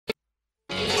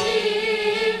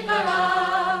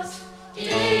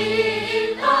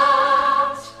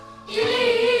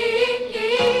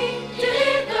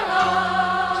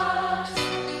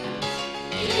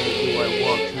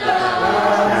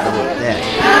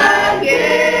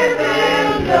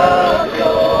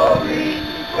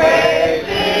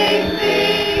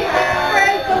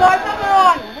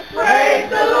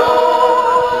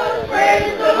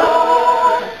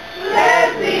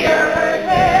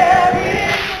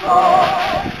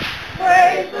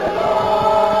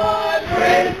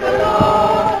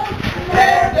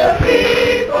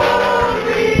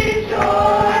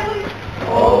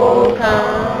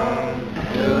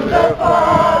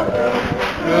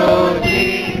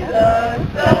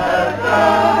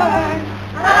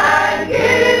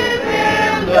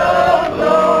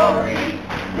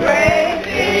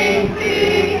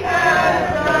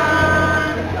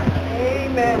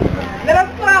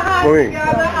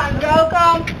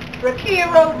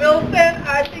Rakira Wilson,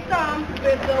 she comes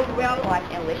with the Watch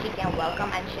in which he can welcome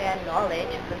and share knowledge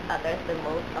with others, but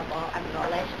most of all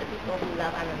acknowledge the people who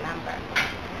love and remember.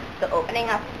 The opening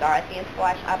of Dorothy's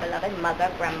watch, our beloved mother,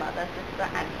 grandmother, sister,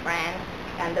 and friend,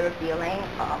 and the unveiling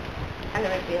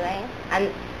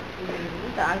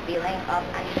of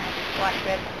Annie's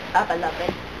portrait, our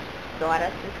beloved daughter,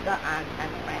 sister, aunt,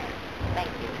 and friend. Thank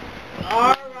you.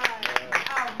 All right.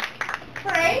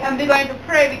 Pray, and we're going to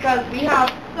pray because we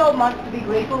have so much to be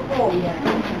grateful for. Yeah.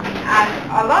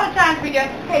 And a lot of times we just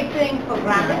take things for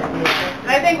granted. And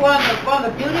I think one of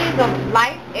the beauties of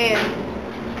life is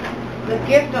the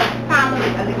gift of family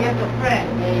and the gift of friends.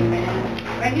 Amen.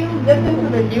 When you listen to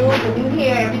the news and you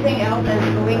hear everything else that's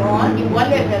going on, you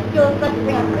wonder if there's still such a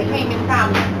thing as the Haitian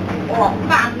family or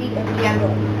family in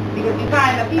general. Because you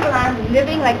find that people aren't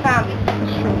living like family.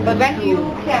 But when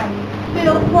you can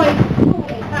still point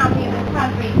to a family in this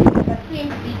country that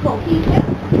seems to be cohesive,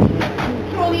 you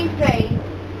truly say,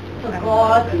 to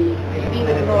God be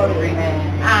the glory.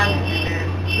 And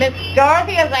Miss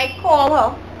Dorothy, as I call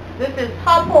her, this is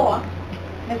her paw.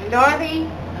 Miss Dorothy.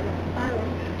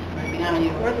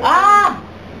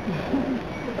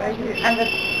 And the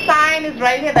sign is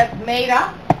right here that's made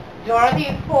up. Dorothy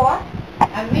is poor.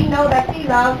 And we know that she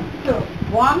loves to,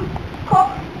 one, cook,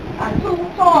 and two,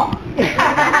 talk.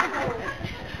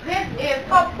 This is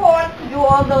her part to do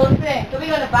all those things. So we're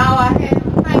going to bow our heads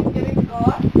in thanksgiving to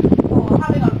God for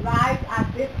having arrived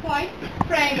at this point,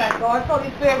 praying that God's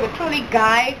Holy Spirit will truly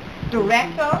guide,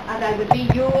 direct her, and that it would be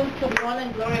used to the honor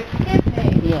and glory of His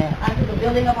name and to the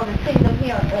building up of His kingdom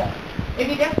here on earth. If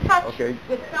you just touch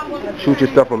with someone... Shoot your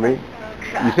stuff on me.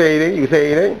 You say anything? You can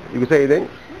say anything? You can say anything?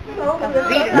 No,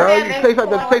 you say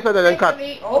something and cut.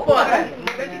 Open.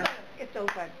 It's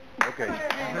open. Okay.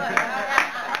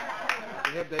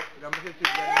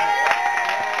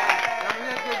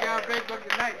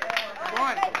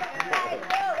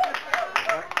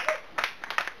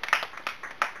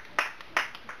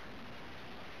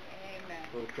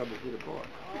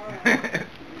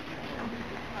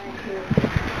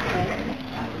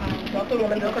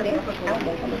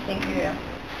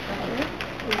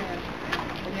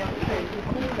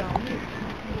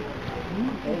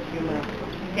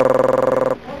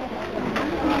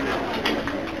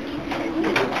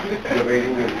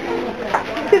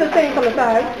 See the thing from the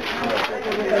side?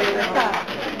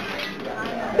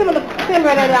 Sim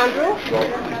right there, Andrew.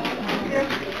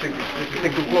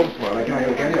 Stick too close, man. I can't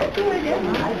even get it. It's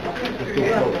too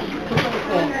close.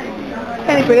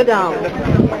 Can you bring it down?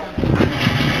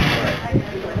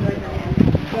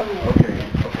 Okay.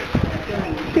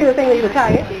 See the thing that you were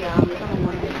tired?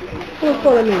 Who's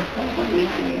calling me?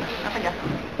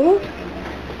 Who?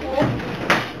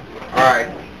 Alright.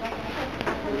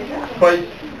 First,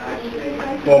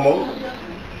 foremost,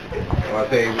 I want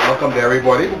to say welcome to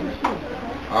everybody.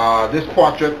 This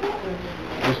portrait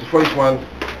is the first one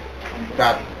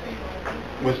that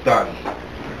was done.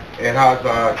 It has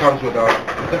comes with a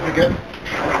certificate,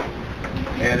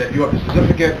 and if you have the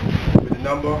certificate with the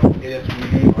number, it is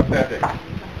really authentic.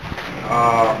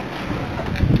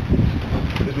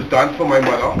 This was done for my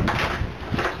mother,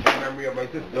 in memory of my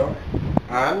sister,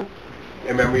 and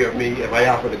in memory of me if I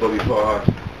happen to go before her.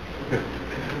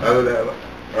 Other than that,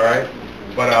 alright?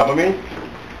 But Mommy,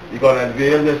 you're going to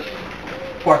unveil this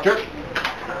portrait.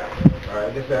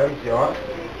 Alright, this end is yours.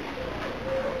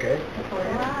 Okay?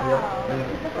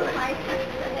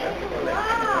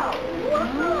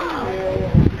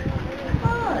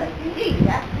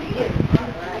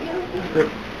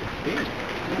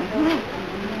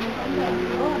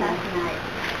 Oh, that's nice.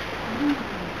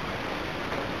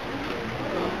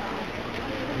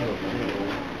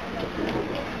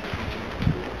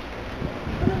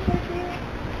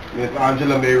 Miss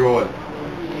Angela May Roll. The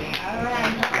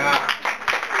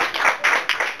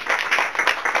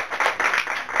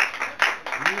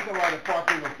reason why the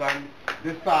portrait was done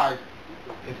this size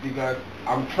is because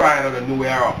I'm trying on a new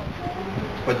era.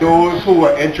 For those who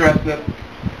are interested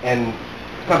in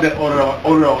something out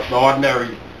of the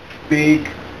ordinary, big,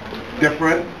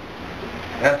 different,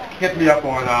 let's hit me up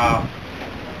on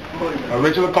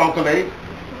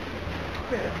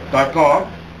originalconclave.com,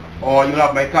 or you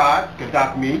have my card,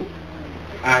 contact me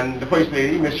and the First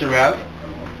Lady, Miss Sherelle.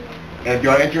 And if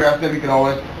you're interested, you can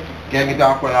always get me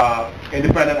talk with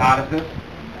independent artists,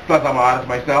 plus I'm an artist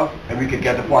myself, and we can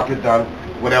get the portrait done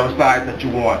whatever size that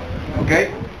you want.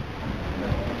 Okay?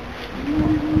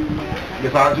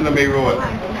 Miss Angela May Roll.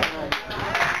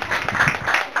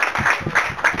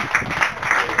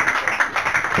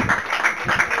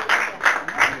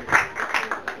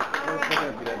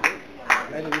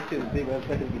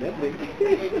 Big,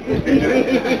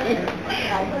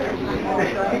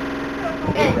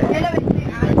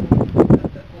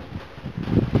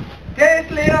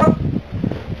 Days later,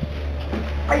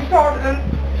 I saw them.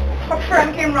 A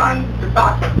friend came round the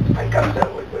back. I come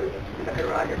down with a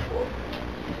ragged floor.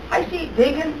 I see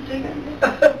digging.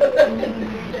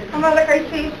 I'm like, I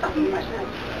see something myself.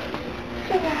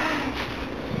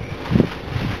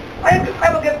 I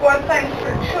will give God thanks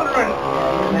for children.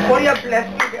 For your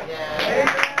blessed you.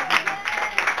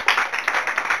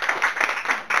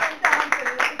 Sometimes in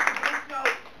life you don't know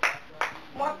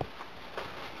what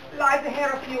lies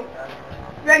ahead of you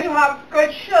when you have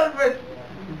good children.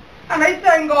 And I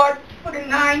thank God for the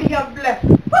 9 He has blessed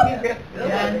me with.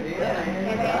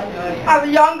 As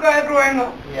a young girl growing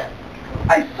up,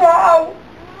 I saw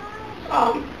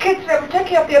how kids that would take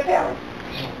care of their parents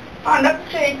on that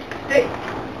same day.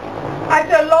 I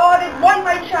said, Lord, if one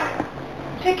my child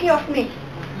take care of me,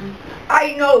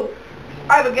 I know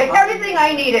I will get everything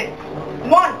I needed.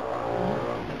 One,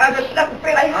 as a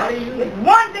faith I had. If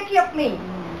one take care of me,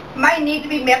 my need to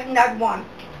be met in that one.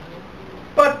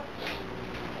 But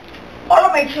all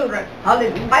of my children,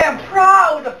 I am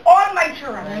proud of all my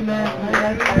children. Amen.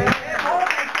 All of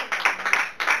my children.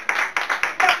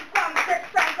 Some quick,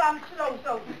 some slow,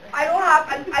 so I don't have,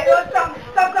 I know some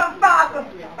fast,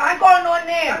 I ain't calling no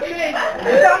name.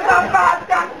 Some fast,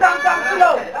 some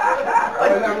slow.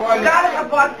 But regardless of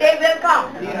what, they will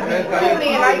come to me,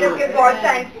 and I just give God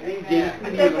thanks.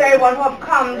 And thank everyone who have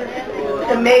come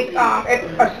to make it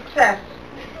a success.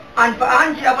 And for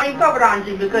Angie, I want to cover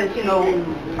Angie because, you know,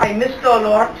 I missed her a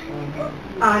lot.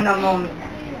 And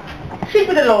she's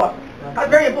with the Lord. That's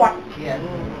very important.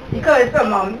 Because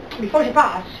before she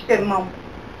passed, she said,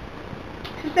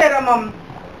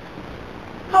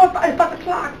 how is Pastor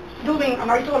Clark doing? And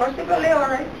I told her, I said, well, they're all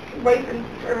right. Waiting.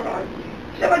 She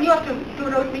said, well, you have to do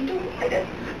it with me too. I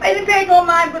didn't pay no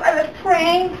mind, but I was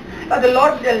praying that the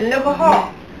Lord deliver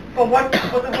her for what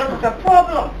was the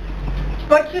problem.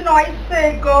 But you know, I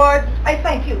say, God, I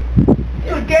thank you.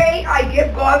 Today I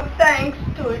give God thanks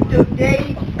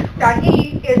today that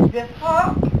He is with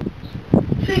her.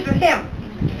 She's with Him.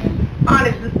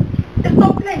 Honestly, there's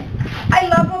no place. I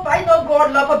love her, but I know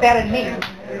God loves her better than me.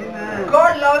 Amen.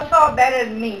 God loves her better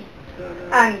than me.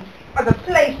 And as a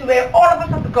place where all of us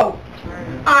have to go.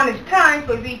 And it's time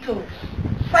for we to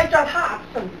fight our hearts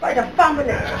and fight our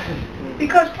family.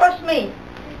 Because trust me,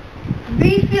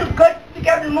 we feel good. We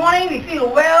get up in the morning, we feel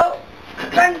well.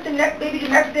 Then maybe the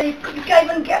next day, you can't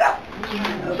even get up.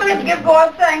 So let's give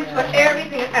God thanks for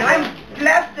everything. And I'm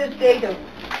blessed this day to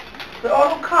all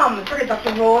who come, especially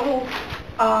Dr. Roll, who,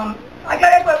 I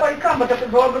glad everybody come, but Dr.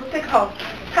 Roll will take her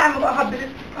time about her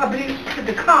ability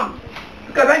to come.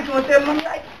 Because I just want to say, Mommy,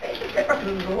 I think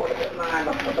Dr. Roll, man,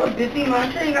 I'm so busy,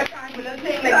 man. She ain't got time for a little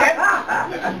thing like that.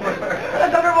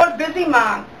 Dr. Roll busy,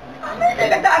 man. They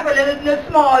got time for a little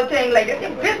small thing like that.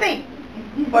 They're busy.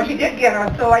 But she did get her,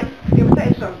 so I give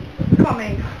thanks for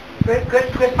coming. Good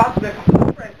possible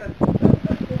for present.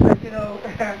 But you know,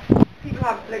 people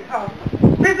have like her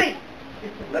busy.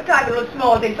 No time for a little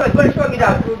small thing. So it's going to show me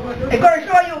that. It's going to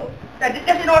show you that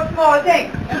this is not a small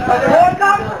thing. But the whole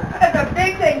comes, it's a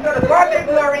big thing. So the God big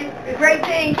glory, the great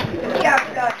thing, we have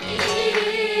to done.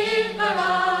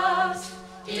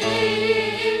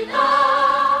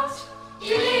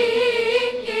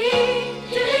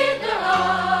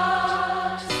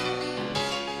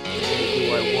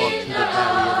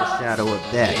 Shadow of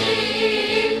death,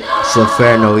 shall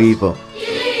fear no evil,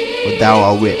 for thou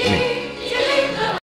art with me.